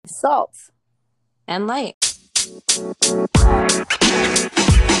Salt. And light.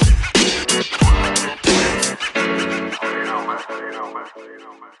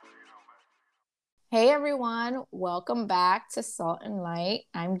 Hey everyone, welcome back to Salt and Light.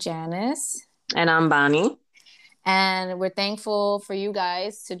 I'm Janice. And I'm Bonnie. And we're thankful for you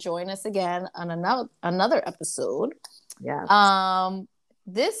guys to join us again on another episode. Yeah.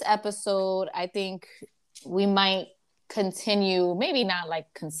 This episode, I think we might continue, maybe not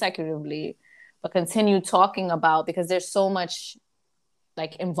like consecutively, but continue talking about, because there's so much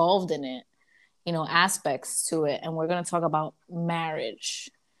like involved in it, aspects to it. And we're going to talk about marriage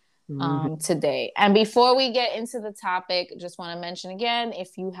today. And before we get into the topic, just want to mention again,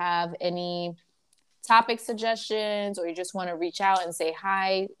 if you have any topic suggestions or you just want to reach out and say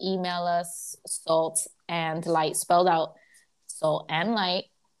hi, email us salt and light, spelled out salt and light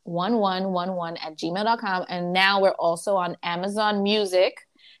 1111 at gmail.com. And now we're also on Amazon Music.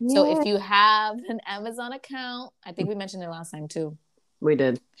 Yeah. So if you have an Amazon account, I think we mentioned it last time too. We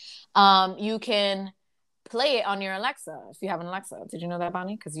did. You can play it on your Alexa if you have an Alexa. Did you know that,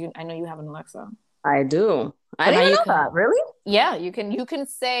 Bonnie? Because I know you have an Alexa. I do. I didn't know that. Really? Yeah, you can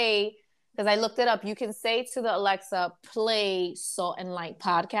say, because I looked it up, you can say to the Alexa, play Salt and Light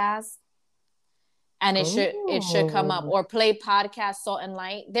podcast, and it should come up, or play podcast Salt and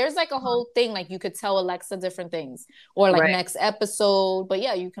Light. There's like a whole thing, like you could tell Alexa different things, or like next episode. But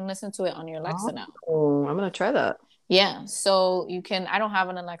yeah, you can listen to it on your Alexa now. Oh, I'm gonna try that. Yeah, so you can. I don't have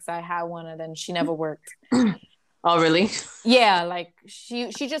an Alexa. I had one, and then she never worked. Oh, really? Yeah, like she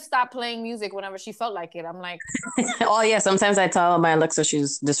just stopped playing music whenever she felt like it. I'm like, oh yeah. Sometimes I tell my Alexa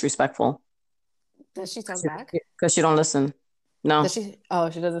she's disrespectful. Does she talk back? Because she don't listen. No. Does she? Oh,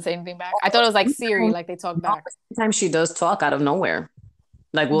 she doesn't say anything back. I thought it was like Siri, like they talk back. Sometimes she does talk out of nowhere.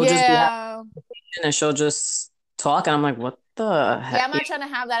 Like we'll just be having, and she'll just talk, and I'm like, what the heck? Yeah, I'm not trying to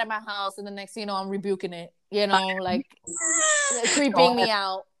have that at my house, and the next thing you know, I'm rebuking it. Like creeping me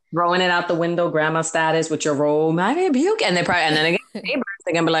out. Throwing it out the window, grandma status with your robe. I rebuke. And then again, neighbors,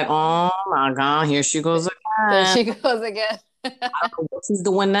 they're going to be like, oh my God, here she goes again. There she goes again. I don't know what she's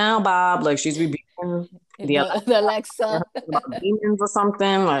doing now, Bob. Like she's rebuking the Alexa. Demons or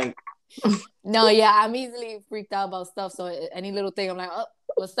something. Like, no, yeah, I'm easily freaked out about stuff. So any little thing, I'm like, oh,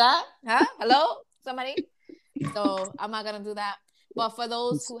 what's that? Huh? Hello? Somebody? So I'm not going to do that. But for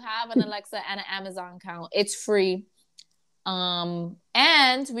those who have an Alexa and an Amazon account, it's free. And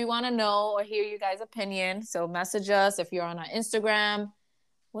we want to know or hear you guys' opinion. So message us if you're on our Instagram.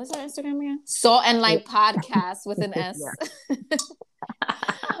 What's our Instagram again? Salt and Light Podcast with an S.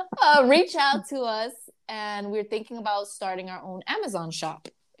 Reach out to us, and we're thinking about starting our own Amazon shop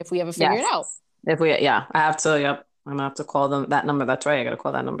if we ever figure it out. I have to. Yep. I'm gonna have to call them that number. That's right. I gotta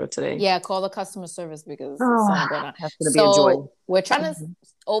call that number today. Yeah, call the customer service because it's gonna be a joy. We're trying to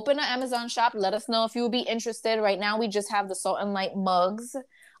open an Amazon shop. Let us know if you would be interested. Right now, we just have the Salt and Light mugs,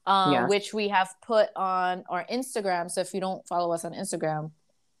 which we have put on our Instagram. So if you don't follow us on Instagram,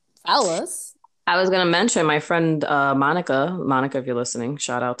 follow us. I was gonna mention my friend Monica. Monica, if you're listening,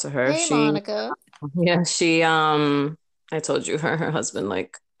 shout out to her. Hey, Monica. Yeah, she. I told you her husband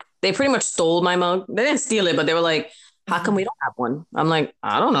like. They pretty much stole my mug. They didn't steal it, but they were like, how come we don't have one? I'm like,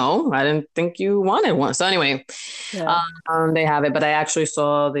 I don't know. I didn't think you wanted one. So anyway, they have it. But I actually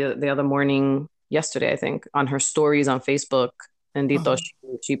saw the other morning, yesterday, I think, on her stories on Facebook, and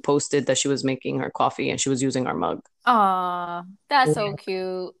she posted that she was making her coffee and she was using our mug. Aw, that's so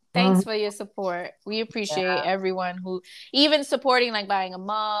cute. Thanks for your support. We appreciate everyone who even supporting, like buying a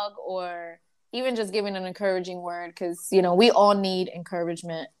mug or even just giving an encouraging word, because, we all need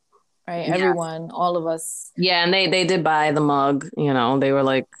encouragement. Right, everyone, all of us. Yeah, and they did buy the mug. They were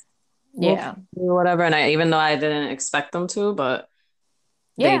like, whatever. And even though I didn't expect them to, but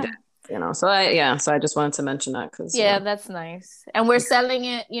they did. So I just wanted to mention that because that's nice. And we're selling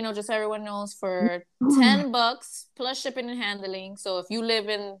it, just so everyone knows, for $10 plus shipping and handling. So if you live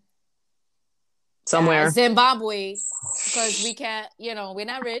in somewhere Zimbabwe, because we can't, we're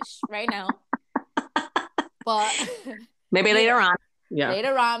not rich right now, but maybe later on. Yeah.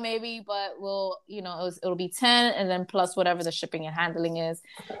 Later on, maybe, but we'll, it'll be 10 and then plus whatever the shipping and handling is.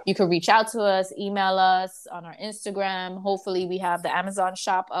 You can reach out to us, email us on our Instagram. Hopefully we have the Amazon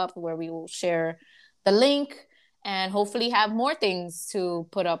shop up where we will share the link and hopefully have more things to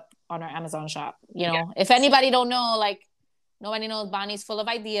put up on our Amazon shop. If anybody don't know, like nobody knows, Bonnie's full of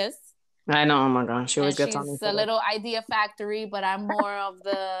ideas. I know. Oh my gosh. She always gets on me. She's a little idea factory, but I'm more of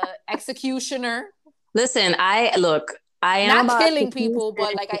the executioner. Listen, I am not killing people,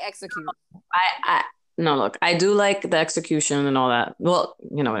 but like I execute. I do like the execution and all that. Well,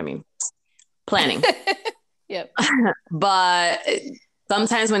 you know what I mean. Planning. Yep. But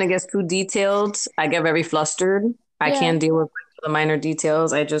Sometimes when it gets too detailed, I get very flustered. I Yeah. can't deal with the minor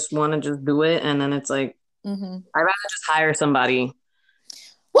details. I just want to just do it. And then it's like, I'd rather just hire somebody.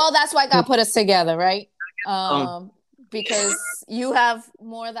 Well, that's why God put us together, right? Um, Because you have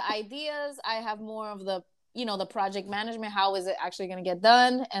more of the ideas, I have more of the, the project management. How is it actually going to get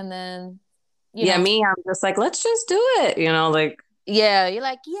done? And then, yeah, me, I'm just like, let's just do it. Like, yeah, you're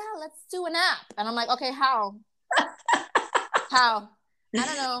like, yeah, let's do an app. And I'm like, okay, how? How? I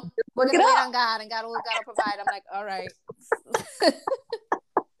don't know. We're look it going to wait up. on God, and God will provide. I'm like, all right.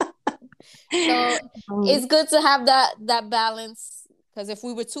 So it's good to have that balance, because if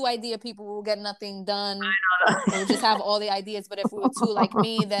we were two idea people, we'll get nothing done. We'll just have all the ideas. But if we were two like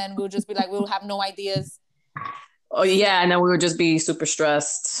me, then we'll just be like, we'll have no ideas. Oh yeah, and then we would just be super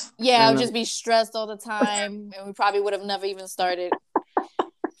stressed. Yeah, I would just be stressed all the time, and we probably would have never even started.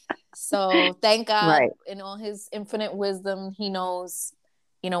 So thank God, right. in all his infinite wisdom, he knows,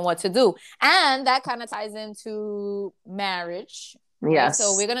 what to do. And that kind of ties into marriage. Right? Yes.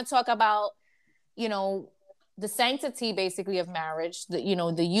 So we're going to talk about, the sanctity basically of marriage, the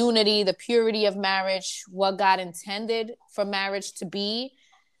unity, the purity of marriage, what God intended for marriage to be,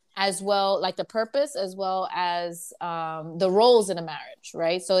 as well, like the purpose, as well as the roles in a marriage,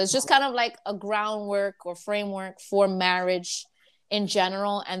 right? So it's just kind of like a groundwork or framework for marriage in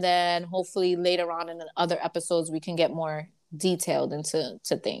general, and then hopefully later on in other episodes we can get more detailed into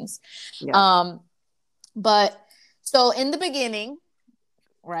things. Yeah. But so in the beginning,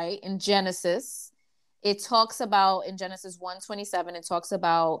 right, in Genesis, it talks about, in Genesis 1:27, it talks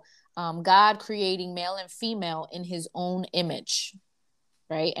about God creating male and female in his own image,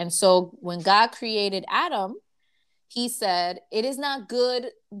 right? And so when God created Adam, he said, "It is not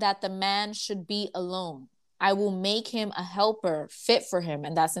good that the man should be alone. I will make him a helper fit for him."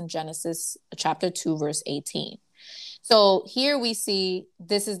 And that's in Genesis chapter 2, verse 18. So here we see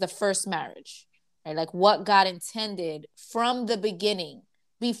this is the first marriage, right? Like what God intended from the beginning,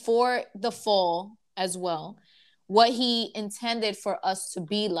 before the fall as well, what he intended for us to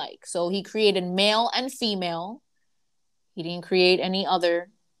be like. So he created male and female. He didn't create any other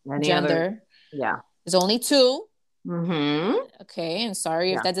gender. Yeah. There's only two. Mm-hmm. Okay, and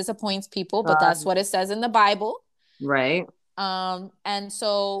sorry if that disappoints people, but that's what it says in the Bible. Right. And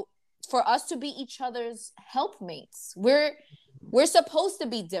so for us to be each other's helpmates, we're supposed to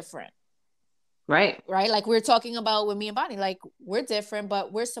be different. Right. Like we're talking about with me and Bonnie, like we're different,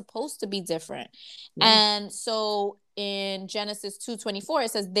 but we're supposed to be different. Yeah. And so in Genesis 2:24,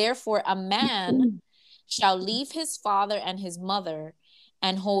 it says, "Therefore a man shall leave his father and his mother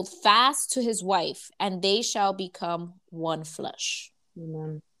and hold fast to his wife, and they shall become one flesh."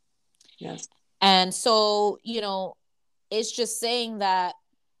 Amen. Yes. And so, it's just saying that,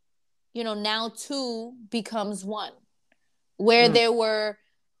 now two becomes one, where there were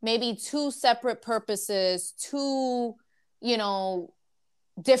maybe two separate purposes, two, different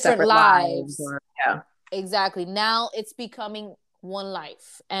separate lives. Yeah. Exactly. Now it's becoming one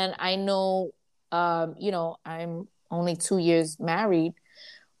life. And I know, I'm only 2 years married,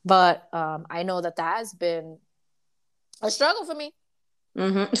 but I know that has been a struggle for me.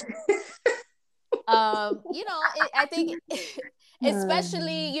 Mm-hmm. I think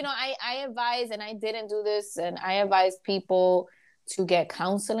especially, I advise, and I didn't do this, and I advise people to get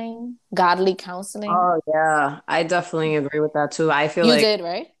counseling, godly counseling. Oh yeah, I definitely agree with that too. I feel you like did,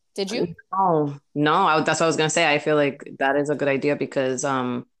 right? Did you? No, that's what I was gonna say. I feel like that is a good idea because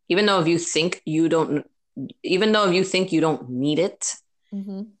even though if you think you don't need it,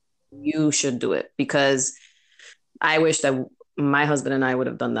 mm-hmm. you should do it, because I wish that my husband and I would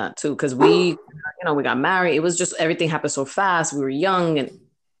have done that too, because we got married. It was just everything happened so fast. We were young and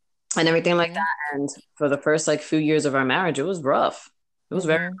everything like that. And for the first few years of our marriage, it was rough. It was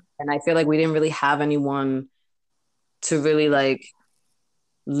very rough. And I feel like we didn't really have anyone to really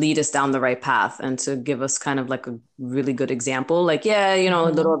lead us down the right path and to give us kind of like a really good example. A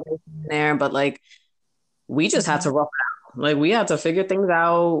little bit there, but we just had to rough it out. We had to figure things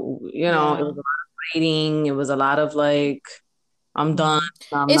out. It was a lot of waiting. It was a lot of I'm done.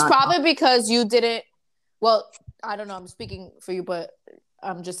 It's probably because you didn't. Well, I don't know. I'm speaking for you, but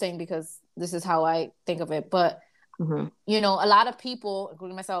I'm just saying because this is how I think of it. But a lot of people,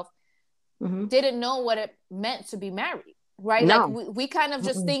 including myself, didn't know what it meant to be married. Right? No. We kind of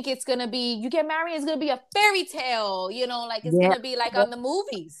just think it's gonna be, you get married, it's gonna be a fairy tale. It's gonna be like on the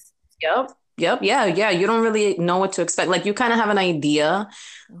movies. Yep. Yeah. You don't really know what to expect. You kind of have an idea,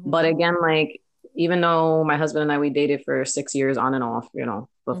 but again, even though my husband and I, we dated for 6 years on and off,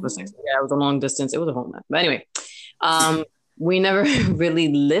 but for 6 years, it was a long distance. It was a home life. But anyway, we never really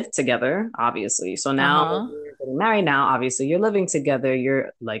lived together, obviously. So now we're getting married now, obviously you're living together.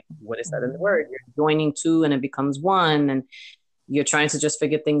 You're like, what is that in the Mhm. word? You're joining two and it becomes one. And you're trying to just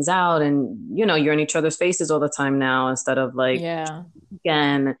figure things out. And, you're in each other's faces all the time now instead of like, Yeah.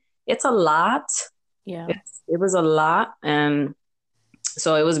 again, it's a lot. Yeah. It was a lot. And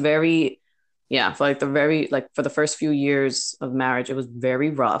so it was very, yeah, for like for the first few years of marriage, it was very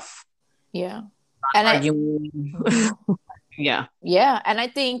rough. Yeah. And I, Arguing. mhm. Yeah. Yeah. And I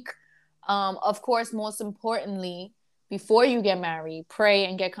think, of course, most importantly, before you get married, pray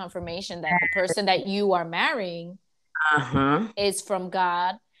and get confirmation that the person that you are marrying Uh-huh. is from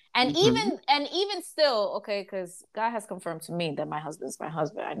God. And Mm-hmm. even still, okay, because God has confirmed to me that my husband's my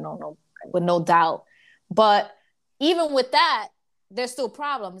husband. I know no with no doubt. But even with that, there's still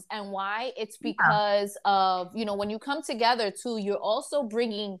problems. And why? It's Yeah. because of, when you come together too, you're also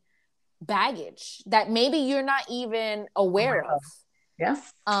bringing baggage that maybe you're not even Oh my aware of. God.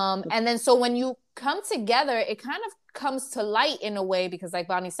 Yeah. And then so when you come together, it kind of comes to light in a way because, like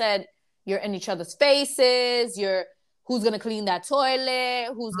Bonnie said, you're in each other's faces. You're who's gonna clean that toilet,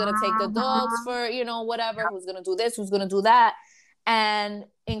 who's gonna take the dogs Mhm. for whatever, who's gonna do this, who's gonna do that, and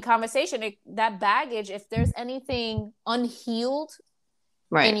in conversation, that baggage, if there's anything unhealed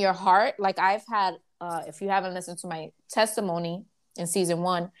in Right. your heart, like I've had, if you haven't listened to my testimony in season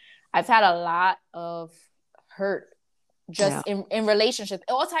 1, I've had a lot of hurt Yeah. just in relationships,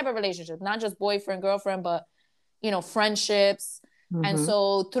 all type of relationships, not just boyfriend, girlfriend, but friendships. And Mm-hmm.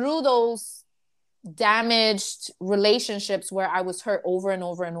 so through those damaged relationships where I was hurt over and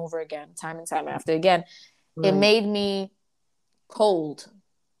over and over again, time and time after again, it Right. made me cold.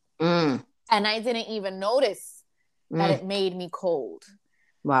 Mm. And I didn't even notice that Mm. it made me cold.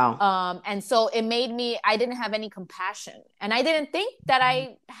 Wow. And so it made me, I didn't have any compassion. And I didn't think that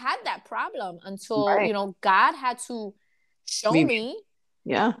I had that problem until, Right. God had to show We, me.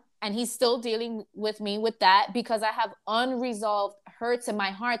 yeah. And he's still dealing with me with that because I have unresolved hurts in my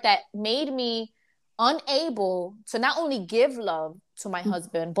heart that made me unable to not only give love to my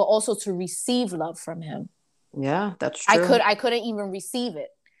husband, but also to receive love from him. Yeah, that's I true. could I couldn't even receive it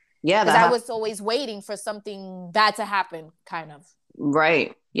Yeah, because that I happened. was always waiting for something bad to happen, kind of.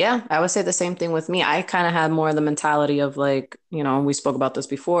 Right. Yeah, I would say the same thing with me. I kind of had more of the mentality of like, we spoke about this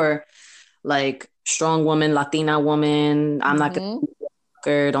before, like strong woman, Latina woman. I'm not Mm-hmm.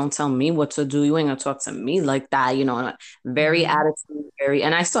 gonna don't tell me what to do. You ain't gonna talk to me like that, very Mm-hmm. attitude,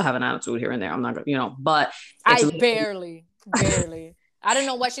 and I still have an attitude here and there. I'm not gonna, but it's I barely. I don't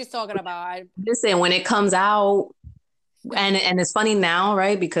know what she's talking about. just saying when it comes out, and it's funny now,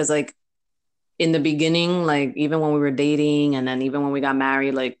 right? Because like in the beginning, like even when we were dating and then even when we got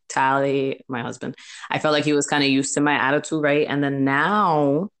married, like Tally, my husband, I felt like he was kind of used to my attitude, right? And then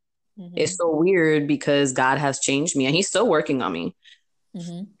now it's Mm-hmm. so weird because God has changed me and he's still working on me.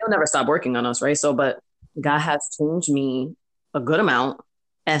 Mm-hmm. He'll never stop working on us, right? So, but God has changed me a good amount.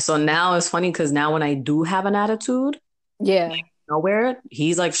 And so now it's funny because now when I do have an attitude, Yeah. nowhere,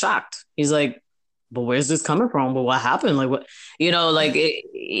 he's like shocked. He's like, but where's this coming from? But what happened? Like what, he That's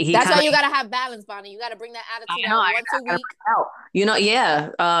kind why of, you gotta have balance, Bonnie. You gotta bring that I attitude know, out once a gotta week. bring it out. Yeah.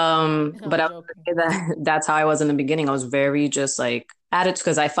 But I'm I joking. would say that that's how I was in the beginning. I was very just like attitude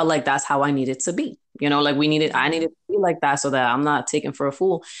because I felt like that's how I needed to be. Like I Mm-hmm. needed to be like that so that I'm not taken for a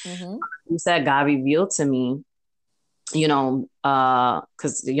fool. Mm-hmm. You said God revealed to me,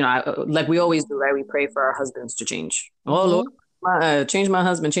 because like we always do, right? We pray for our husbands to change. Oh Lord, Mm-hmm. change my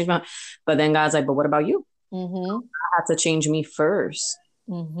husband, change my. But then God's like, but what about you? Mm-hmm. I had to change me first.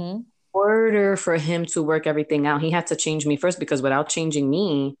 Mm-hmm. Order for him to work everything out, he had to change me first because without changing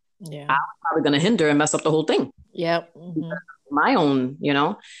me, I Yeah. was probably going to hinder and mess up the whole thing. Yep. Mm-hmm. My own,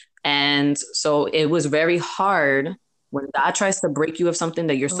 And so it was very hard when God tries to break you of something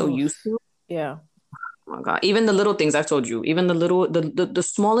that you're so Oh, used to. yeah. Oh my God. Even the little things I've told you, even the little, the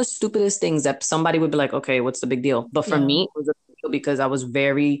smallest, stupidest things that somebody would be like, okay, what's the big deal? But for Yeah. me, it was a big deal because I was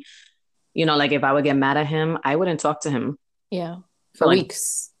very, like if I would get mad at him, I wouldn't talk to him Yeah. for For like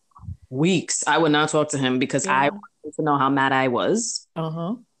weeks. weeks. I would not talk to him because I Yeah. wanted to know how mad I was.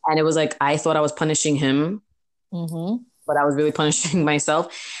 Uh-huh. And it was like, I thought I was punishing him, Mm-hmm. but I was really punishing myself.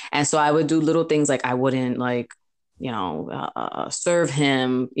 And so I would do little things like I wouldn't like, serve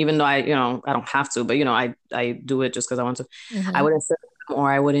him, even though I don't have to, but I do it just because I want to. I Mm-hmm. wouldn't serve him,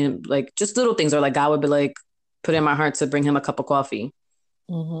 or I wouldn't like just little things, or like God would be like, put in my heart to bring him a cup of coffee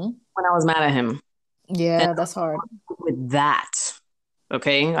Mm-hmm. when I was mad at him. And Yeah, that's hard. with that,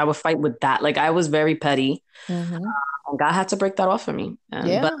 okay, I would fight with that. Like I was very petty, Mm-hmm. and God had to break that off for me.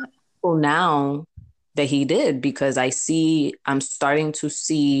 And but Yeah. now that he did, because I'm starting to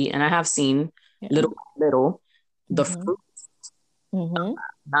see, and I have seen Yeah. little by little the Mm-hmm. fruit Mm-hmm.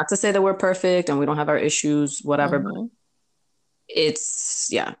 Not to say that we're perfect and we don't have our issues, whatever, but it's,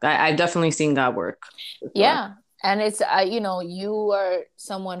 yeah, I've definitely seen God work. Yeah. And it's, you are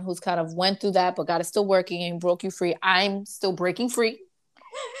someone who's kind of went through that, but God is still working and broke you free. I'm still breaking free.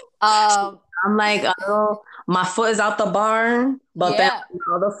 I'm like, oh, my foot is out the barn, but then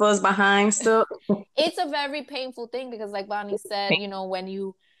the other foot is behind still. It's a very painful thing because, like Bonnie said, when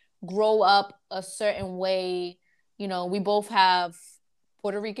you grow up a certain way, we both have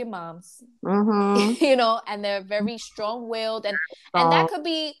Puerto Rican moms, and they're very strong-willed, and that could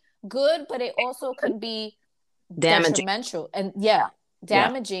be good, but it also could be detrimental and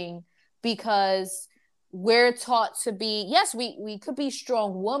damaging because we're taught to be, yes, we could be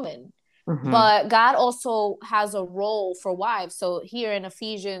strong women, but God also has a role for wives. So here in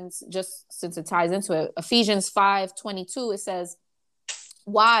Ephesians, just since it ties into it, Ephesians 5:22, it says,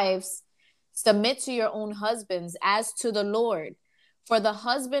 wives, submit to your own husbands as to the Lord. For the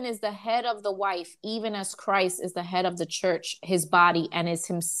husband is the head of the wife, even as Christ is the head of the church, his body, and is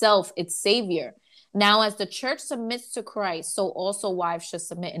himself its savior. Now, as the church submits to Christ, so also wives should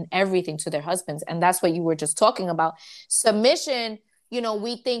submit in everything to their husbands. And that's what you were just talking about. Submission,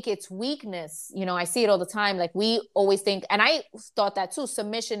 we think it's weakness. I see it all the time. Like, we always think, and I thought that too,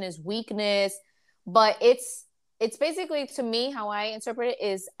 submission is weakness, but it's basically, to me, how I interpret it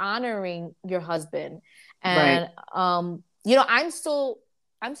is honoring your husband. And, I'm still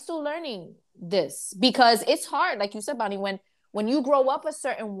learning this because it's hard. Like you said, Bonnie, when you grow up a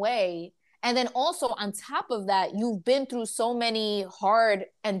certain way, and then also on top of that, you've been through so many hard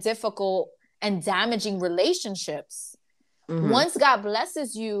and difficult and damaging relationships. Once God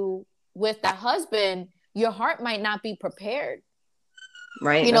blesses you with that husband, your heart might not be prepared.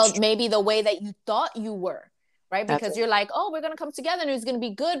 Right. Maybe the way that you thought you were. Right. Because you're like, oh, we're going to come together and it's going to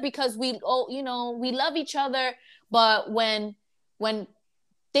be good because we love each other. But when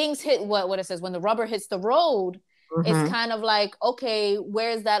things hit what it says, when the rubber hits the road, it's kind of like, okay,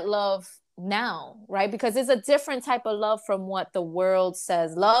 where's that love now? Right. Because it's a different type of love from what the world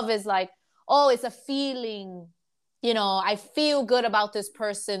says. Love is like, oh, it's a feeling, I feel good about this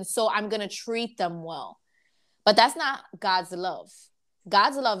person, so I'm going to treat them well. But that's not God's love.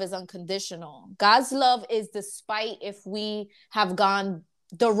 God's love is unconditional. God's love is, despite if we have gone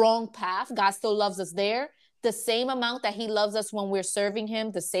the wrong path, God still loves us there. The same amount that he loves us when we're serving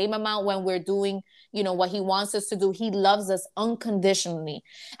him, the same amount when we're doing, what he wants us to do. He loves us unconditionally.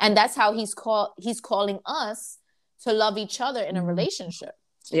 And that's how he's calling us to love each other in a relationship.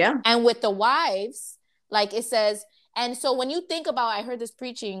 Yeah. And with the wives, like it says, and so when you think about, I heard this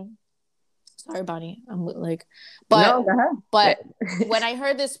preaching, sorry, Bonnie, I'm like, but, no, go ahead. But when I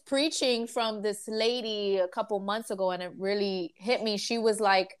heard this preaching from this lady a couple months ago, and it really hit me, she was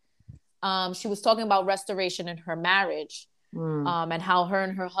like, she was talking about restoration in her marriage, and how her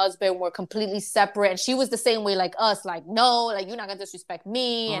and her husband were completely separate. And she was the same way like us, like, no, like, you're not gonna disrespect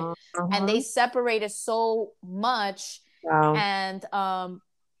me. And they separated so much. Wow. And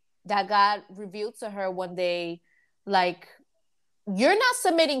that God revealed to her one day, like, you're not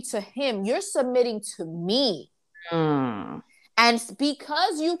submitting to him, you're submitting to me. And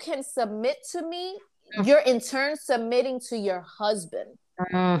because you can submit to me, you're in turn submitting to your husband.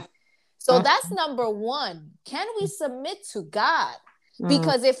 So that's number one. Can we submit to God?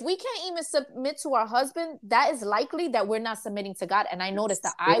 Because if we can't even submit to our husband, that is likely that we're not submitting to God. And I noticed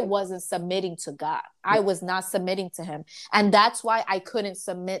that I wasn't submitting to God. I was not submitting to him. And that's why I couldn't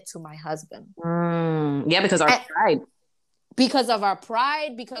submit to my husband. Yeah, because our pride. Because of our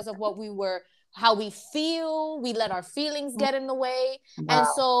pride, because of how we feel, we let our feelings get in the way. Wow. And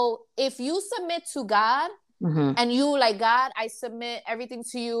so if you submit to God, and you like, God, I submit everything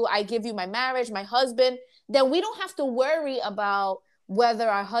to you, I give you my marriage, my husband, then we don't have to worry about whether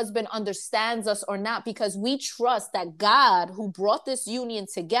our husband understands us or not, because we trust that God, who brought this union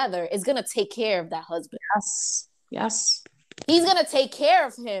together, is going to take care of that husband. Yes. He's going to take care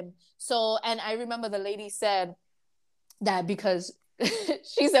of him. So, and I remember the lady said that because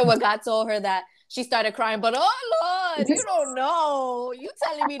she said when God told her that, she started crying, but oh Lord, you don't know. You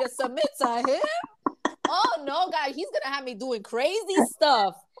telling me to submit to him? Oh no, God, he's gonna have me doing crazy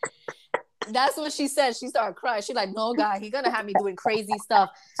stuff. That's what she said. She started crying. She's like, no, God, he's gonna have me doing crazy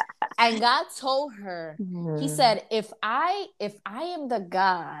stuff. And God told her, he said, if I am the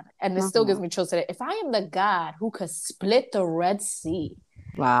God, and it still gives me chills today, if I am the God who could split the Red Sea,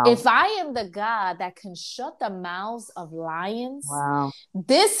 wow. If I am the God that can shut the mouths of lions, wow.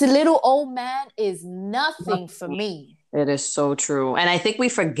 This little old man is nothing for me. It is so true. And I think we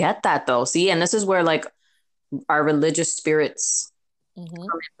forget that though. See, and this is where like our religious spirits come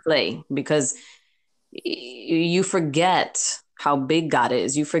into play, because you forget how big God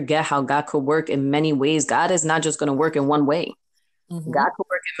is. You forget how God could work in many ways. God is not just going to work in one way. God could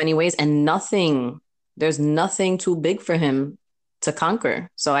work in many ways, and there's nothing too big for him to conquer.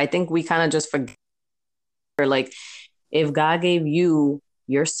 So I think we kind of just forget, like, if God gave you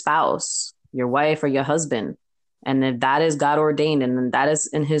your spouse, your wife, or your husband, and if that is God ordained and that is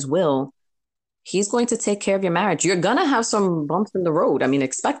in his will, he's going to take care of your marriage. You're going to have some bumps in the road. I mean,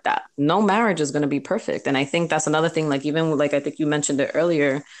 expect that. No marriage is going to be perfect. And I think that's another thing, like, even like, I think you mentioned it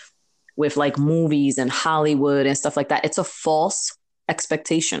earlier with like movies and Hollywood and stuff like that. It's a false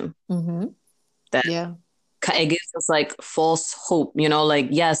expectation that it gives us like false hope, like,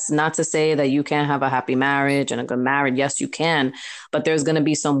 yes, not to say that you can't have a happy marriage and a good marriage. Yes, you can, but there's going to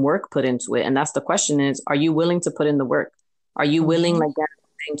be some work put into it. And that's the question is, are you willing to put in the work? Are you willing, like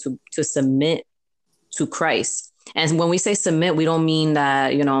that, to submit to Christ? And when we say submit, we don't mean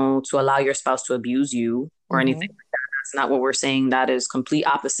that, to allow your spouse to abuse you or anything like that. That's not what we're saying. That is complete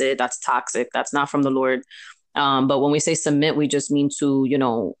opposite. That's toxic. That's not from the Lord. But when we say submit, we just mean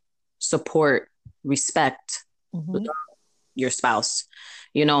to, support, respect your spouse.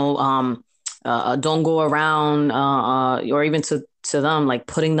 Don't go around or even to them, like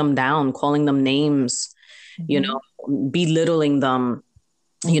putting them down, calling them names, belittling them,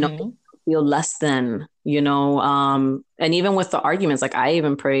 feel less than, and even with the arguments, like I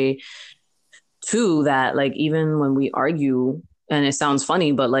even pray too that, like, even when we argue, and it sounds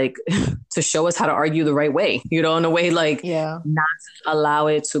funny, but like to show us how to argue the right way, in a way, like, not to allow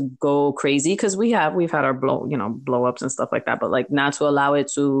it to go crazy. Cause we've had our blow ups and stuff like that, but like not to allow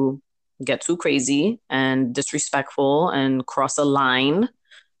it to get too crazy and disrespectful and cross a line.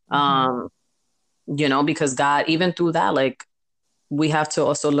 Because God, even through that, like, we have to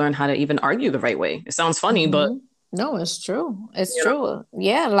also learn how to even argue the right way. It sounds funny, but no, it's true. It's true.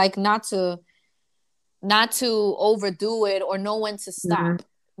 Yeah. Like not to overdo it or know when to stop,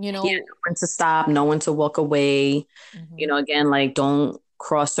 know when to stop, know when to walk away, again, like, don't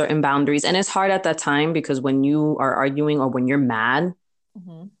cross certain boundaries. And it's hard at that time because when you are arguing or when you're mad,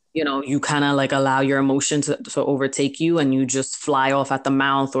 you kind of like allow your emotion to overtake you and you just fly off at the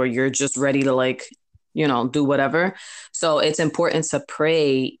mouth, or you're just ready to, like, do whatever. So it's important to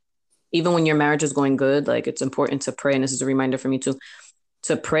pray, even when your marriage is going good. Like, it's important to pray. And this is a reminder for me too,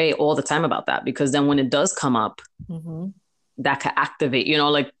 to pray all the time about that, because then when it does come up, that can activate,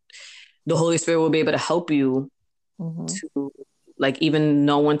 like the Holy Spirit will be able to help you to, like, even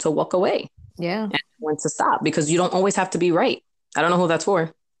know when to walk away. And when to stop, because you don't always have to be right. I don't know who that's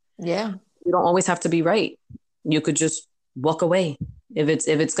for. You don't always have to be right. You could just walk away. If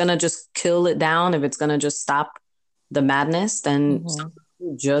it's going to just kill it down, if it's going to just stop the madness, then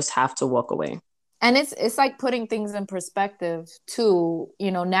you just have to walk away. And it's like putting things in perspective too.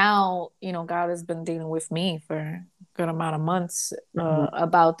 Now, God has been dealing with me for a good amount of months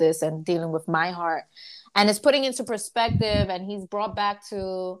about this and dealing with my heart. And it's putting into perspective, and he's brought back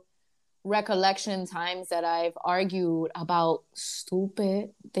to recollection times that I've argued about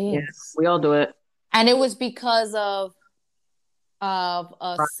stupid things. Yes, we all do it. And it was because of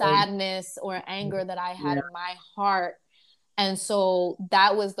a sadness or anger that I had in my heart. And so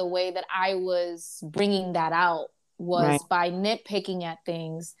that was the way that I was bringing that out, was by nitpicking at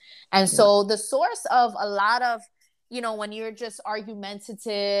things. And so the source of a lot of, when you're just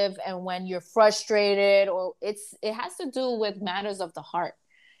argumentative and when you're frustrated, or it has to do with matters of the heart,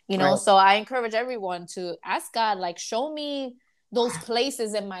 So I encourage everyone to ask God, like, show me those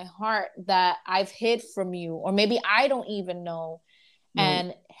places in my heart that I've hid from you, or maybe I don't even know,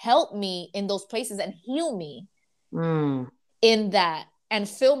 and help me in those places and heal me in that, and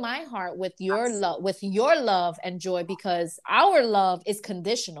fill my heart with your love and joy, because our love is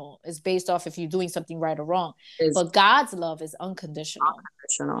conditional. It's based off if you're doing something right or wrong, but God's love is unconditional.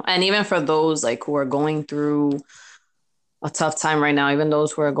 And even for those, like, who are going through a tough time right now, even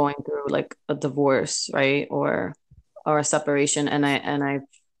those who are going through like a divorce, right, or a separation, and I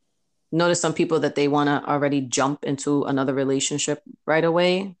noticed some people that they want to already jump into another relationship right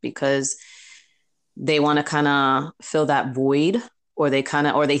away because they want to kind of fill that void, or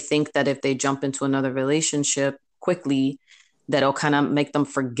they think that if they jump into another relationship quickly, that'll kind of make them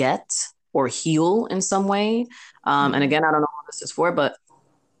forget or heal in some way. And again, I don't know what this is for, but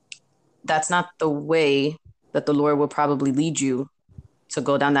that's not the way that the Lord will probably lead you to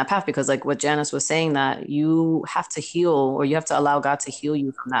go down that path, because like what Janice was saying, that you have to heal, or you have to allow God to heal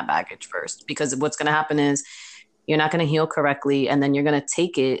you from that baggage first, because what's going to happen is you're not going to heal correctly, and then you're going to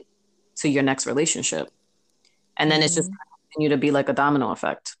take it to your next relationship, and then it's just going to continue to be like a domino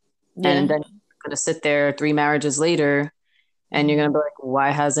effect. And then you're going to sit there 3 marriages later And you're gonna be like,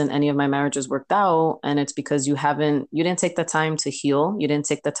 why hasn't any of my marriages worked out? And it's because you didn't take the time to heal. You didn't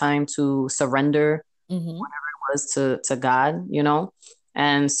take the time to surrender Mm-hmm. was to God, you know?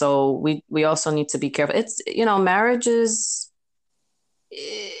 And so we also need to be careful. It's, marriage is,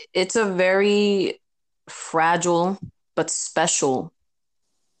 it's a very fragile but special,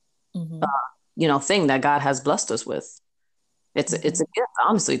 Mm-hmm. thing that God has blessed us with. It's a gift,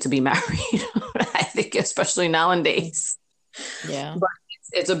 honestly, to be married. I think, especially nowadays. Yeah. But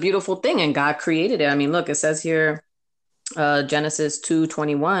it's a beautiful thing, and God created it. I mean, look, it says here, Genesis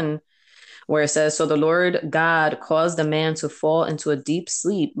 2:21, where it says, "So the Lord God caused the man to fall into a deep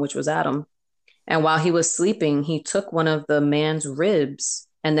sleep," which was Adam. "And while he was sleeping, he took one of the man's ribs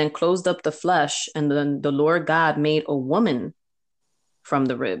and then closed up the flesh. And then the Lord God made a woman from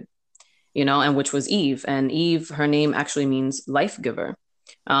the rib, and which was Eve. And Eve, her name actually means life giver.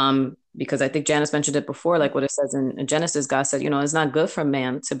 Because I think Janice mentioned it before, like what it says in Genesis, God said, it's not good for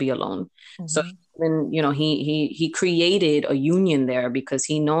man to be alone. So Mm-hmm. then, he created a union there because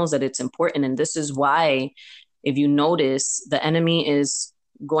he knows that it's important. And this is why, if you notice, the enemy is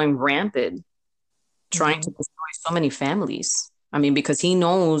going rampant, trying to destroy so many families. I mean, because he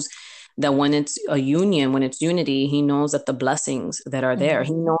knows that when it's a union, when it's unity, he knows that the blessings that are there,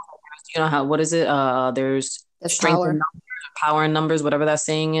 he knows, how, what is it? There's That's strength in power. numbers, power in numbers, whatever that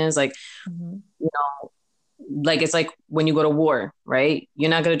saying is. Like, Mm-hmm. like it's like when you go to war, right? You're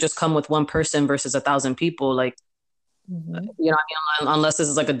not going to just come with one person versus 1,000 people. Like, Mm-hmm. I mean, unless this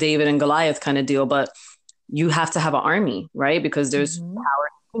is like a David and Goliath kind of deal, but you have to have an army, right? Because there's Mm-hmm. power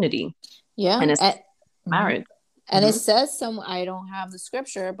in unity, Yeah. and it's Mhm. marriage. And it says I don't have the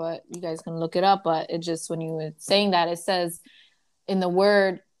scripture, but you guys can look it up. But it just, when you were saying that, it says in the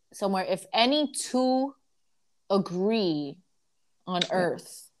word somewhere, if any two agree on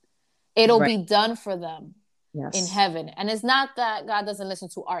earth, it'll Right. be done for them in Yes. heaven. And it's not that God doesn't listen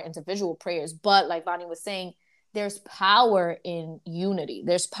to our individual prayers, but like Bonnie was saying, there's power in unity.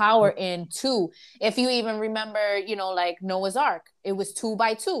 There's power in two. If you even remember, like Noah's Ark, it was 2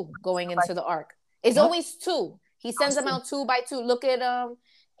 by 2 going into the ark. It's Yep. always two. He sends them out 2 by 2. Look at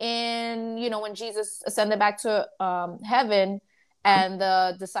and when Jesus ascended back to heaven, and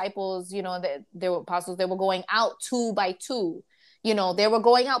the disciples, they were apostles, they were going out 2 by 2. They were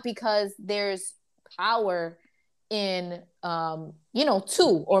going out because there's power in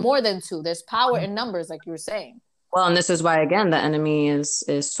two or more than two. There's power in numbers, like you were saying. Well, and this is why, again, the enemy is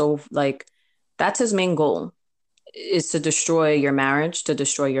so, like, that's his main goal, is to destroy your marriage, to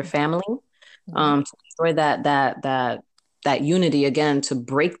destroy your family, Mm-hmm. to destroy that unity, again, to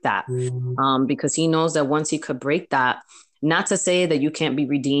break that, because he knows that once he could break that, not to say that you can't be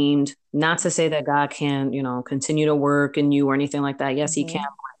redeemed, not to say that God can, continue to work in you or anything like that. Yes, he can.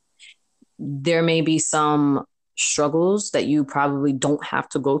 There may be some struggles that you probably don't have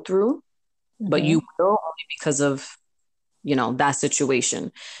to go through, but you will, only because of, that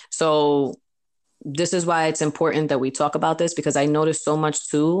situation. So this is why it's important that we talk about this, because I noticed so much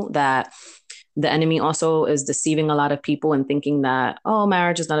too that the enemy also is deceiving a lot of people and thinking that, oh,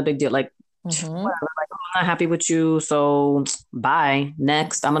 marriage is not a big deal. Like, Mm-hmm. whatever, like, oh, I'm not happy with you, so bye.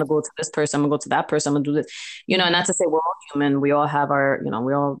 Next, I'm gonna go to this person. I'm gonna go to that person. I'm gonna do this. And not to say we're all human. We all have our,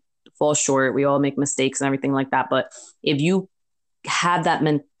 we all fall short. We all make mistakes and everything like that. But if you have that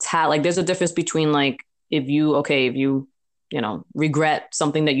mentality, like, there's a difference between, like, if you regret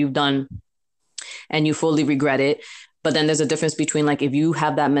something that you've done and you fully regret it, but then there's a difference between, like, if you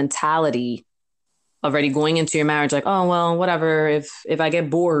have that mentality already going into your marriage, like, oh, well, whatever, if I get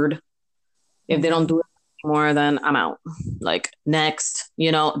bored, if they don't do it anymore, then I'm out. Like, next,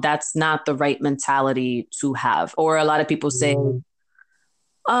 that's not the right mentality to have. Or a lot of people say,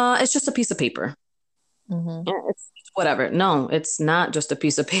 it's just a piece of paper. It's whatever. No, it's not just a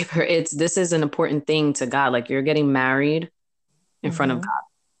piece of paper. This is an important thing to God. Like, you're getting married in front of God.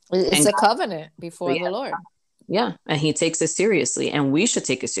 It's and a God, covenant before the Lord. Yeah. And he takes it seriously, and we should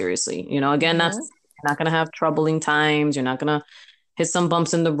take it seriously. Again, you're not going to have troubling times. You're not going to hit some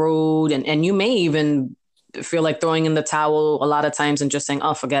bumps in the road. And you may even feel like throwing in the towel a lot of times and just saying,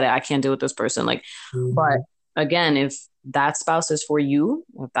 oh, forget it. I can't deal with this person. Like, but again, if that spouse is for you,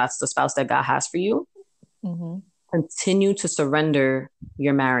 if that's the spouse that God has for you, continue to surrender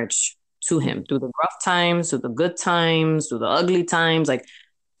your marriage to him through the rough times, through the good times, through the ugly times. Like,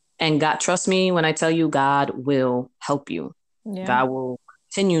 and God, trust me when I tell you, God will help you. Yeah. God will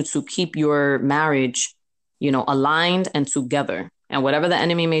continue to keep your marriage, aligned and together. And whatever the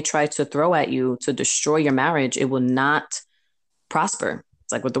enemy may try to throw at you to destroy your marriage, it will not prosper.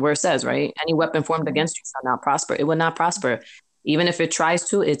 It's like what the word says, right? Any weapon formed against you shall not prosper. It will not prosper. Even if it tries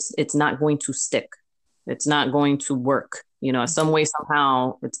to, it's not going to stick. It's not going to work. Some way,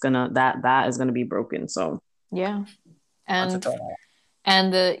 somehow that is gonna be broken. So yeah. And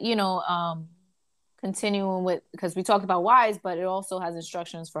the, continuing with, because we talked about wives, but it also has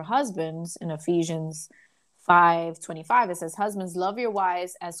instructions for husbands in Ephesians 5:25. It says, husbands, love your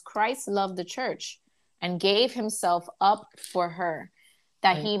wives as Christ loved the church and gave himself up for her,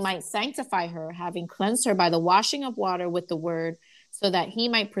 that he might sanctify her, having cleansed her by the washing of water with the word, so that he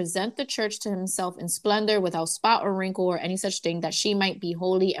might present the church to himself in splendor, without spot or wrinkle or any such thing, that she might be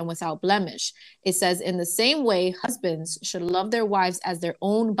holy and without blemish. It says, in the same way, husbands should love their wives as their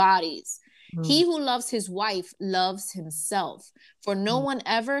own bodies. He who loves his wife loves himself. For no one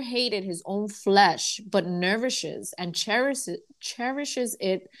ever hated his own flesh, but nourishes and cherishes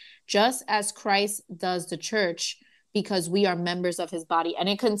it, just as Christ does the church, because we are members of his body. And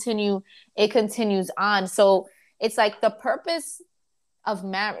it continues on. So it's like the purpose of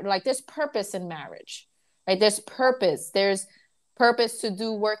marriage, like there's purpose in marriage, right? There's purpose to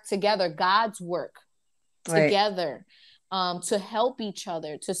do work together, God's work together. To help each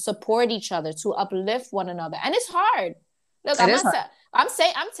other, to support each other, to uplift one another. And it's hard. Look, I'm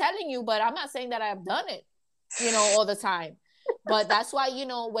telling you, but I'm not saying that I've done it, all the time. But that's why,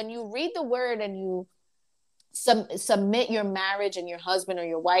 when you read the word and you submit your marriage and your husband or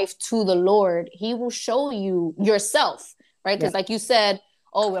your wife to the Lord, he will show you yourself, right? Because like you said,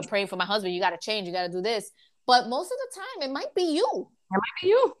 oh, we're praying for my husband. You got to change. You got to do this. But most of the time, it might be you.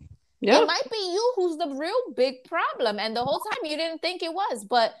 Yeah. It might be you who's the real big problem. And the whole time you didn't think it was.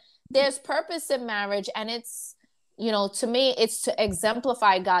 But there's purpose in marriage. And it's, to me, it's to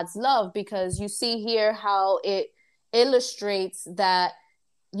exemplify God's love, because you see here how it illustrates that,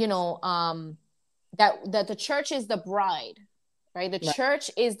 that the church is the bride, right? The church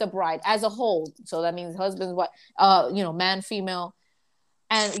is the bride as a whole. So that means husbands, man, female.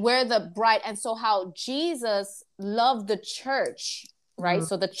 And we're the bride. And so how Jesus loved the church, right?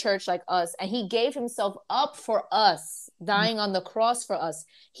 So the church, like us, and he gave himself up for us, dying on the cross for us.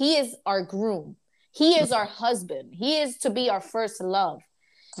 He is our groom. He is our husband. He is to be our first love.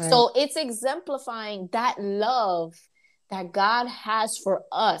 So it's exemplifying that love that God has for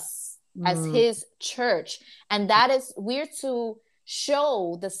us as his church. And that is, we're to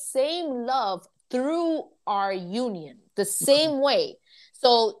show the same love through our union, the same way.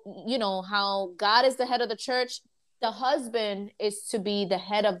 So, how God is the head of the church, the husband is to be the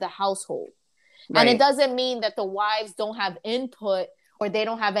head of the household. And it doesn't mean that the wives don't have input or they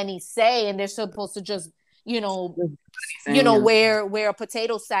don't have any say and they're supposed to just, wear a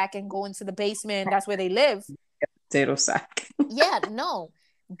potato sack and go into the basement. That's where they live. Potato sack. Yeah, no.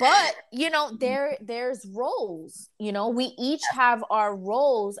 But, there's roles, we each have our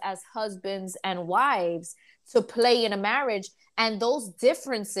roles as husbands and wives to play in a marriage. And those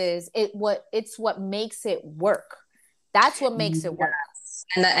differences, it's what makes it work. That's what makes it work.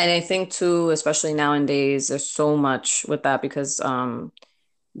 And I think too, especially nowadays, there's so much with that, because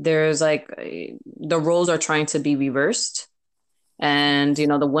there's like the roles are trying to be reversed, and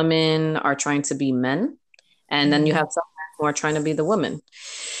the women are trying to be men, and then you have some who are trying to be the women,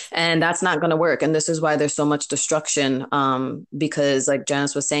 and that's not going to work. And this is why there's so much destruction, because like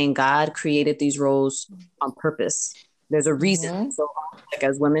Janice was saying, God created these roles on purpose. There's a reason. So like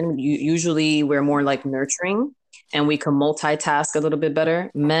as women, usually we're more like nurturing and we can multitask a little bit better.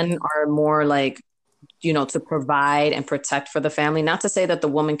 Men are more like, to provide and protect for the family. Not to say that the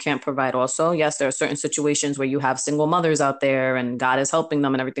woman can't provide also. Yes, there are certain situations where you have single mothers out there and God is helping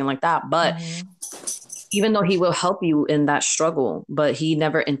them and everything like that. But even though he will help you in that struggle, but he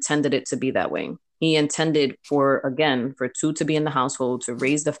never intended it to be that way. He intended for two to be in the household, to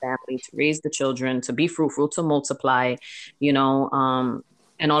raise the family, to raise the children, to be fruitful, to multiply, and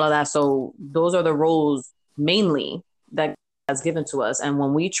all of that. So those are the roles mainly that God has given to us. And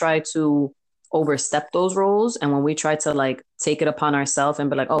when we try to overstep those roles, and when we try to like take it upon ourselves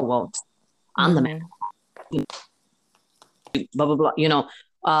and be like, oh, well, I'm the man, blah, blah, blah,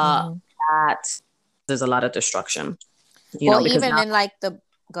 that there's a lot of destruction. Even in like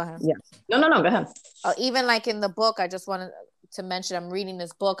go ahead. Yeah. No, go ahead. Even like in the book, I just wanted to mention, I'm reading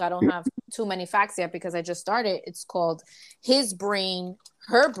this book. I don't have too many facts yet because I just started. It's called His Brain,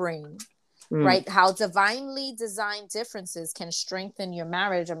 Her Brain, right? How divinely designed differences can strengthen your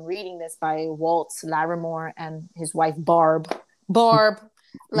marriage. I'm reading this by Walt Larimore and his wife, Barb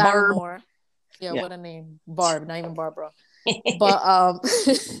Larimore. Yeah, what a name. Barb, not even Barbara. But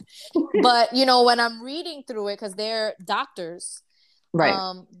when I'm reading through it, because they're doctors,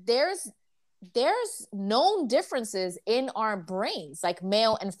 right? There's known differences in our brains, like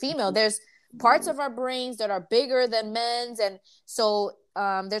male and female. There's parts of our brains that are bigger than men's. And so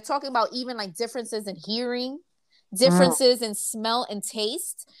they're talking about even like differences in hearing, differences in smell and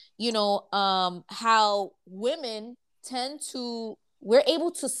taste, how women we're able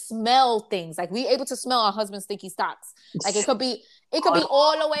to smell things. Like we're able to smell our husband's stinky socks. Like it could be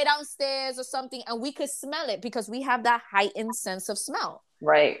all the way downstairs or something, and we could smell it because we have that heightened sense of smell.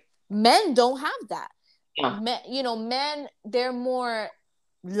 Right. Men don't have that. Yeah. Men, they're more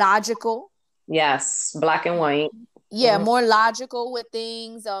logical. Yes, black and white. Yeah, more logical with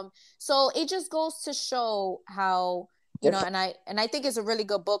things. So it just goes to show how, and I think it's a really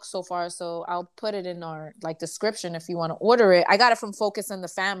good book so far. So I'll put it in our like description if you want to order it. I got it from Focus on the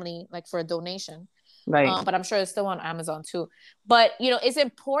Family, like for a donation. Right. But I'm sure it's still on Amazon too. But it's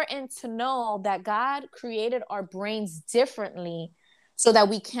important to know that God created our brains differently so that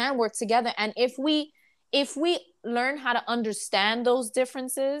we can work together. And if we learn how to understand those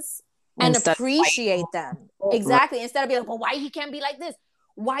differences and appreciate them, exactly, instead of being like, well, why he can't be like this?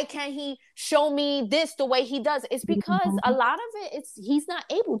 Why can't he show me this the way he does? It's because a lot of it, he's not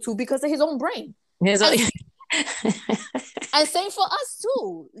able to because of his own brain. And same for us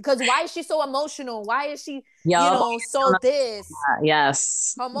too, because why is she so emotional? Why is she so this?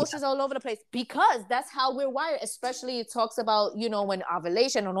 Yes, her emotions all over the place, because that's how we're wired. Especially it talks about when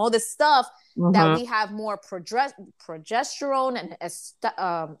ovulation and all this stuff, that we have more progesterone and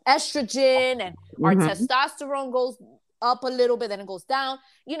estrogen, and our testosterone goes up a little bit, then it goes down,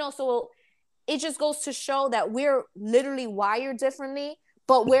 so it just goes to show that we're literally wired differently,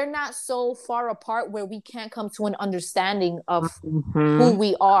 but we're not so far apart where we can't come to an understanding of who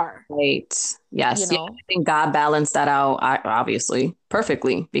we are. Right. Yes. I think God balanced that out, obviously,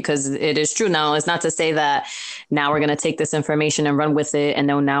 perfectly, because it is true. Now, it's not to say that now we're going to take this information and run with it, and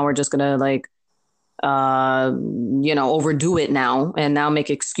now we're just going to like, overdo it now and now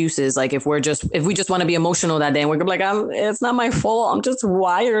make excuses. Like if we just want to be emotional that day, and we're gonna be like, it's not my fault, I'm just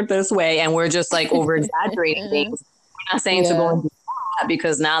wired this way, and we're just like over exaggerating things. I'm not saying to go and do that,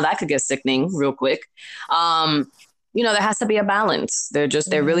 because now that could get sickening real quick. There has to be a balance. There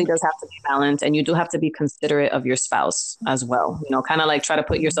really does have to be a balance, and you do have to be considerate of your spouse as well. Kind of like try to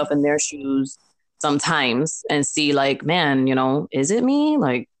put yourself in their shoes sometimes and see like, man, is it me?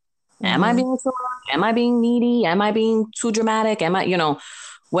 Like, am I being so wrong? Am I being needy? Am I being too dramatic? Am I,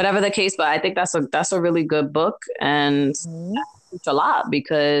 whatever the case? But I think that's a really good book, and it's a lot,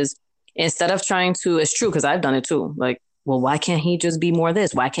 because instead of trying to, it's true, because I've done it too. Like, well, why can't he just be more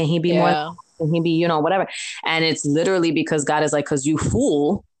this? Why can't he be more? Can he be, whatever? And it's literally because God is like, because you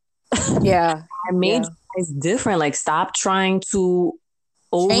fool. Yeah. I made you guys different. Like, stop trying to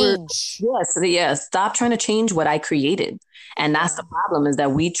change. Yes. Stop trying to change what I created. And that's the problem, is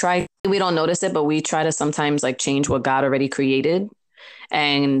that we don't notice it, but we try to sometimes like change what God already created.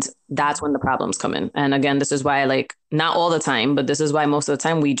 And that's when the problems come in. And again, this is why, like, not all the time, but this is why most of the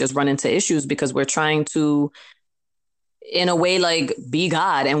time we just run into issues, because we're trying to, in a way, like, be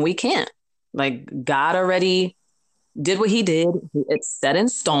God, and we can't. Like, God already did what he did. It's set in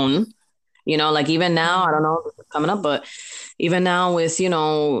stone. Like even now, I don't know if it's coming up, but even now with,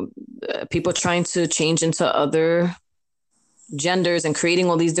 people trying to change into other genders and creating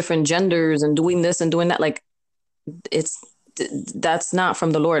all these different genders and doing this and doing that, like, that's not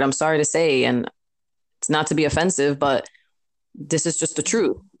from the Lord. I'm sorry to say, and it's not to be offensive, but this is just the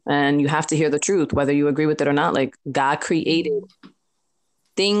truth. And you have to hear the truth, whether you agree with it or not. Like, God created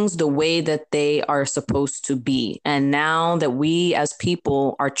things the way that they are supposed to be. And now that we as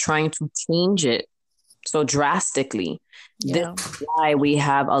people are trying to change it so drastically, this is why we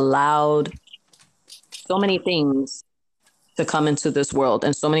have allowed so many things to come into this world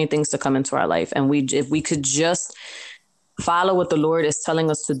and so many things to come into our life. And if we could just follow what the Lord is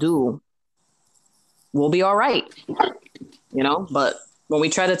telling us to do, we'll be all right. But when we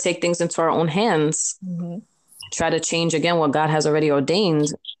try to take things into our own hands, try to change again what God has already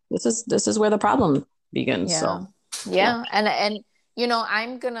ordained, this is where the problem begins. And I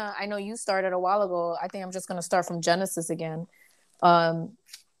know you started a while ago. I think I'm just gonna start from Genesis again. And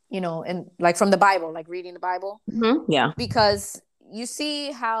like from the Bible, like reading the Bible. Because you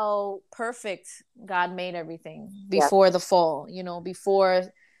see how perfect God made everything before the fall,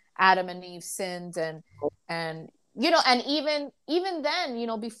 before Adam and Eve sinned, and and even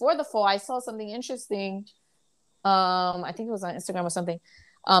then, before the fall, I saw something interesting. I think it was on Instagram or something.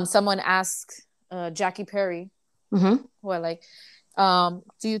 Someone asked Jackie Perry, who I like,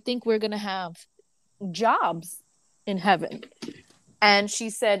 do you think we're gonna have jobs in heaven? And she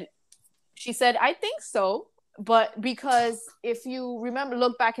said, I think so, but because if you remember,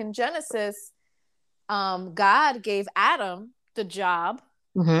 look back in Genesis, God gave Adam the job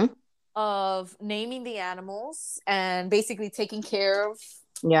of naming the animals and basically taking care of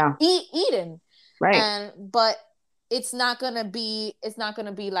Eden. Right. But it's not gonna be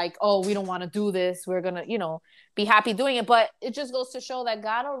like, oh, we don't want to do this, we're gonna, be happy doing it. But it just goes to show that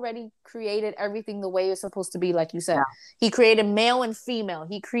God already created everything the way it's supposed to be. Like you said, he created male and female.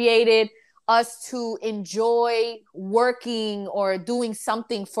 He created us to enjoy working or doing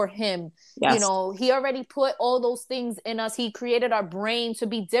something for him. He already put all those things in us. He created our brain to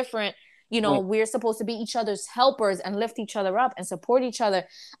be different. We're supposed to be each other's helpers and lift each other up and support each other.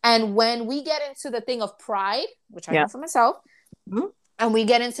 And when we get into the thing of pride, which I know for myself, and we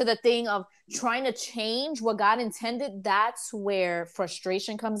get into the thing of trying to change what God intended, that's where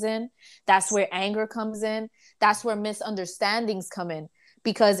frustration comes in. That's where anger comes in. That's where misunderstandings come in.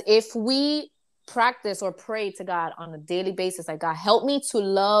 Because if we practice or pray to God on a daily basis, like, God, help me to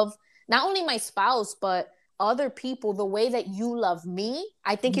love not only my spouse, but other people the way that you love me,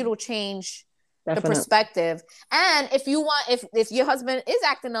 I think it'll change the perspective. And if your husband is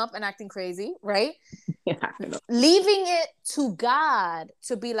acting up and acting crazy, right? Leaving it to God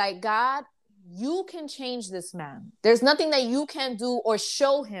to be like, God, you can change this man. There's nothing that you can do or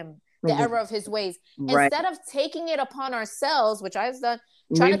show him the error of his ways. Instead of taking it upon ourselves, which I've done,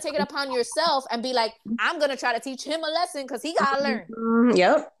 trying to take it upon yourself and be like, I'm going to try to teach him a lesson because he got to learn.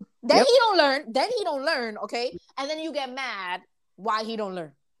 Then he don't learn. Okay. And then you get mad why he don't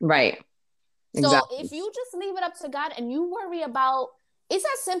learn. Right. Exactly. So if you just leave it up to God and you worry about, it's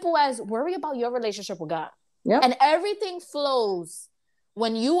as simple as worry about your relationship with God. And everything flows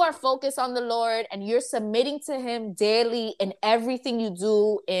when you are focused on the Lord and you're submitting to him daily in everything you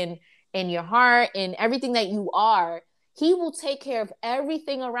do, in your heart, in everything that you are. He will take care of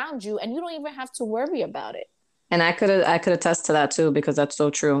everything around you and you don't even have to worry about it. And I could attest to that too, because that's so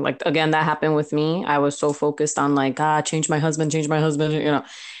true. Like, again, that happened with me. I was so focused on like, God, change my husband.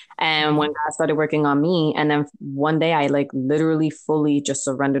 And when God started working on me, and then one day I like literally fully just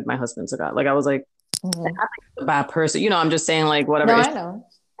surrendered my husband to God. Like, I was like, I'm like a bad person. I'm just saying like whatever. No, I know.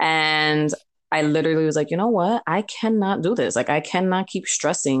 And I literally was like, you know what? I cannot do this. Like, I cannot keep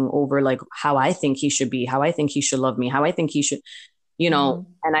stressing over like how I think he should be, how I think he should love me, how I think he should, and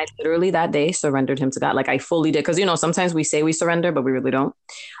I literally that day surrendered him to God. Like, I fully did. Cause sometimes we say we surrender, but we really don't.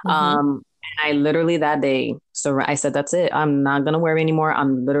 And I literally that day, I said, that's it. I'm not going to worry anymore.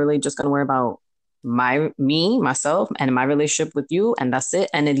 I'm literally just going to worry about myself and my relationship with you. And that's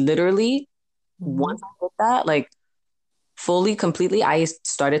it. And it literally, once I did that, like fully, completely, I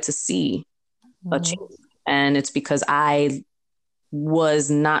started to see a change. And it's because I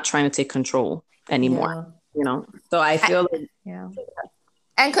was not trying to take control anymore, So I feel like,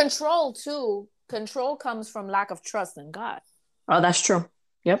 and control too. Control comes from lack of trust in God. Oh, that's true.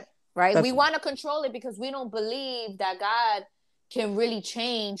 Yep. Right. We want to control it because we don't believe that God can really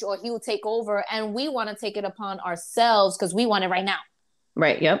change or he will take over. And we want to take it upon ourselves because we want it right now.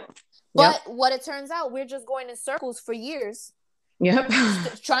 Right. Yep. But what it turns out, we're just going in circles for years. Yep.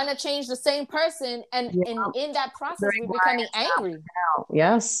 Trying to change the same person. And in that process, we're becoming angry.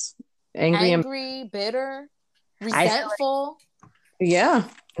 Yes. Angry, bitter, resentful. Yeah.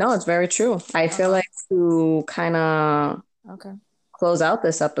 No, it's very true. I feel like to kind of close out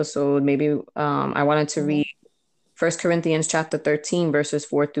this episode, maybe I wanted to read 1 Corinthians chapter 13, verses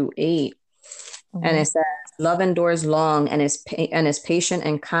 4-8. And it says, love endures long and is patient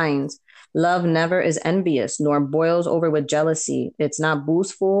and kind. Love never is envious, nor boils over with jealousy. It's not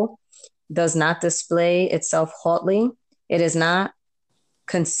boastful, does not display itself haughtily. It is not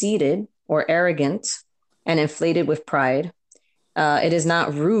conceited or arrogant and inflated with pride. It is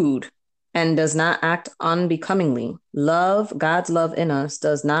not rude and does not act unbecomingly. God's love in us,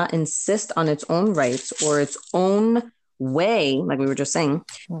 does not insist on its own rights or its own way, like we were just saying.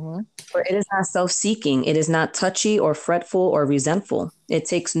 For it is not self-seeking. It is not touchy or fretful or resentful. It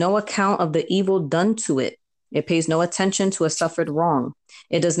takes no account of the evil done to it. It pays no attention to a suffered wrong.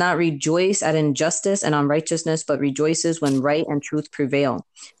 It does not rejoice at injustice and unrighteousness, but rejoices when right and truth prevail.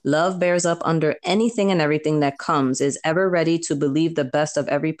 Love bears up under anything and everything that comes, is ever ready to believe the best of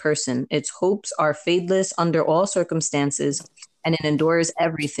every person. Its hopes are fadeless under all circumstances, and it endures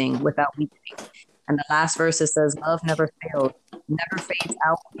everything without weakening. And the last verse says, love never fails, never fades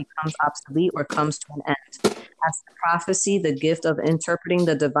out, becomes obsolete, or comes to an end. As the prophecy, the gift of interpreting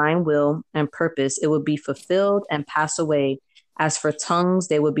the divine will and purpose, it will be fulfilled and pass away. As for tongues,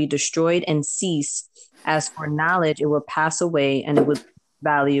 they will be destroyed and cease. As for knowledge, it will pass away and it will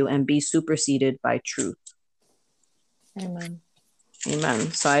value and be superseded by truth. Amen.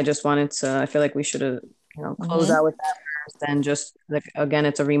 Amen. So I just wanted to, I feel like we should have, close out with that first. And just like, again,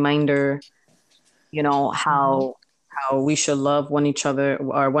 it's a reminder, how how we should love one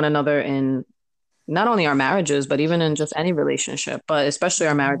another in not only our marriages, but even in just any relationship, but especially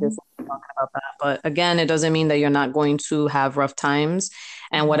our marriages. We're talking about that. But again, it doesn't mean that you're not going to have rough times.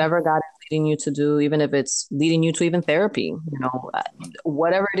 And whatever God is leading you to do, even if it's leading you to even therapy,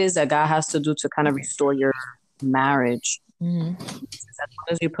 whatever it is that God has to do to kind of restore your marriage, Mm-hmm. as long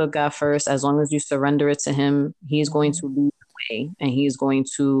as you put God first, as long as you surrender it to Him, He's going to lead the way and He's going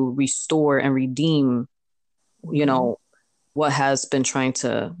to restore and redeem, what has been trying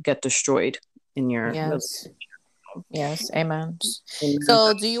to get destroyed in your Yes. Yes. Amen. relationship.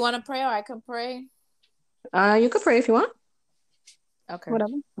 So do you want to pray or I can pray? You could pray if you want. Okay.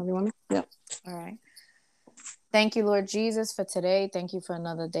 Whatever. However you want to. Yeah. All right. Thank you, Lord Jesus, for today. Thank you for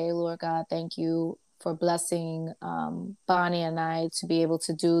another day, Lord God. Thank you for blessing Bonnie and I to be able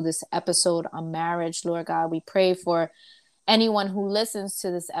to do this episode on marriage, Lord God. We pray for anyone who listens to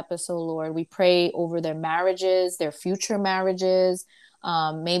this episode, Lord. We pray over their marriages, their future marriages.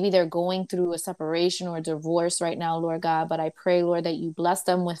 Maybe they're going through a separation or a divorce right now, Lord God. But I pray, Lord, that you bless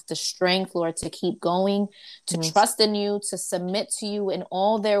them with the strength, Lord, to keep going, to trust in you, to submit to you in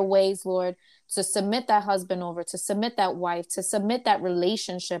all their ways, Lord, to submit that husband over, to submit that wife, to submit that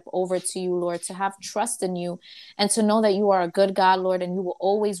relationship over to you, Lord, to have trust in you and to know that you are a good God, Lord, and you will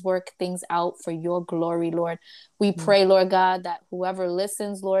always work things out for your glory, Lord. We pray, Lord God, that whoever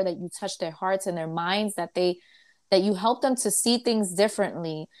listens, Lord, that you touch their hearts and their minds, that you help them to see things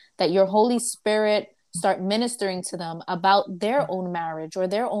differently, that your Holy Spirit start ministering to them about their own marriage or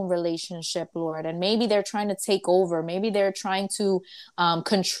their own relationship, Lord. And maybe they're trying to take over. Maybe they're trying to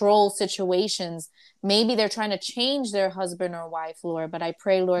control situations. Maybe they're trying to change their husband or wife, Lord. But I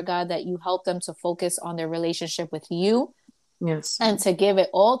pray, Lord God, that you help them to focus on their relationship with you. Yes. And to give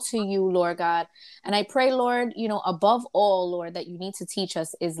it all to you, Lord God. And I pray, Lord, above all, Lord, that you need to teach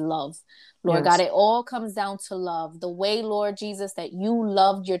us is love. Lord God, it all comes down to love. The way, Lord Jesus, that you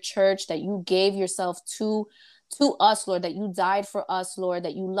loved your church, that you gave yourself to us, Lord, that you died for us, Lord,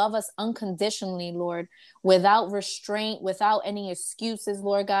 that you love us unconditionally, Lord, without restraint, without any excuses,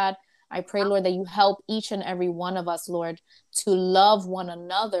 Lord God. I pray, Lord, that you help each and every one of us, Lord, to love one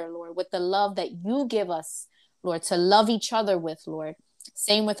another, Lord, with the love that you give us, Lord, to love each other with, Lord.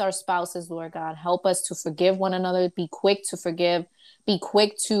 Same with our spouses, Lord God. Help us to forgive one another. Be quick to forgive. Be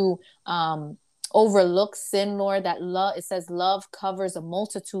quick to overlook sin, Lord. That love, it says love covers a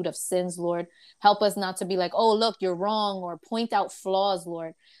multitude of sins, Lord. Help us not to be like, oh, look, you're wrong, or point out flaws,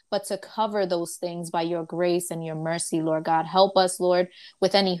 Lord, but to cover those things by your grace and your mercy, Lord God. Help us, Lord,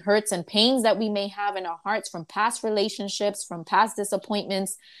 with any hurts and pains that we may have in our hearts from past relationships, from past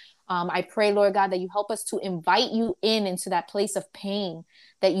disappointments. I pray, Lord God, that you help us to invite you into that place of pain,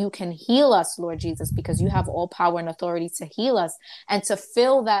 that you can heal us, Lord Jesus, because you have all power and authority to heal us, and to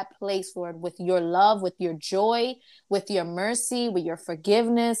fill that place, Lord, with your love, with your joy, with your mercy, with your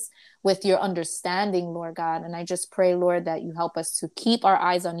forgiveness, with your understanding, Lord God. And I just pray, Lord, that you help us to keep our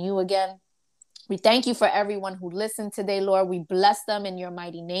eyes on you again. We thank you for everyone who listened today, Lord. We bless them in your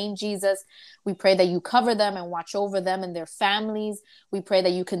mighty name, Jesus. We pray that you cover them and watch over them and their families. We pray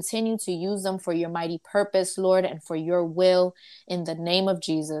that you continue to use them for your mighty purpose, Lord, and for your will. In the name of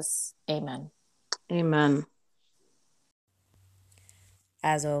Jesus, amen. Amen.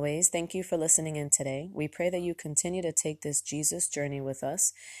 As always, thank you for listening in today. We pray that you continue to take this Jesus journey with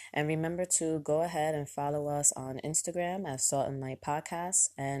us. And remember to go ahead and follow us on Instagram at Salt and Light Podcast.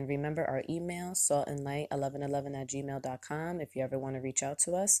 And remember our email, saltandlight1111@gmail.com, if you ever want to reach out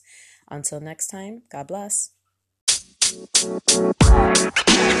to us. Until next time, God bless.